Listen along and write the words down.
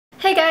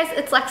Hey guys,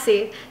 it's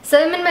Lexi.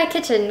 So I'm in my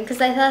kitchen because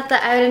I thought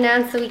that I would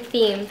announce the week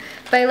theme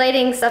by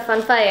lighting stuff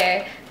on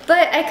fire,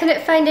 but I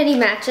couldn't find any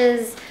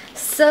matches,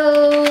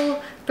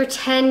 so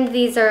pretend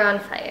these are on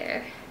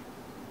fire.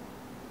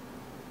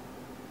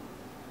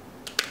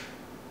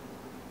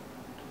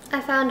 I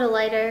found a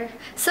lighter.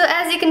 So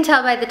as you can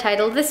tell by the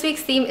title, this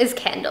week's theme is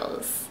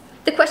candles.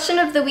 The question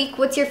of the week,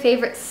 what's your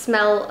favorite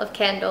smell of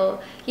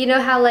candle? You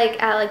know how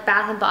at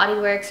Bath & Body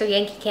Works or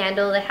Yankee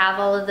Candle, they have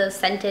all of those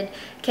scented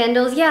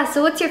candles? Yeah,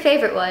 so what's your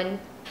favorite one?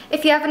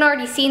 If you haven't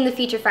already seen the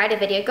Feature Friday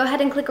video, go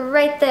ahead and click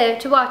right there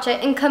to watch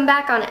it and come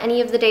back on any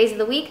of the days of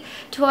the week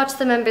to watch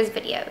the members'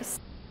 videos.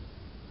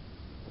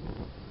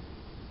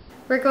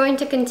 We're going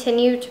to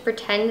continue to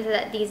pretend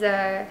that these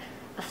are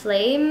a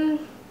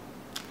flame,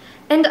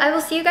 and I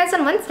will see you guys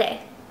on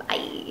Wednesday.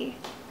 Bye.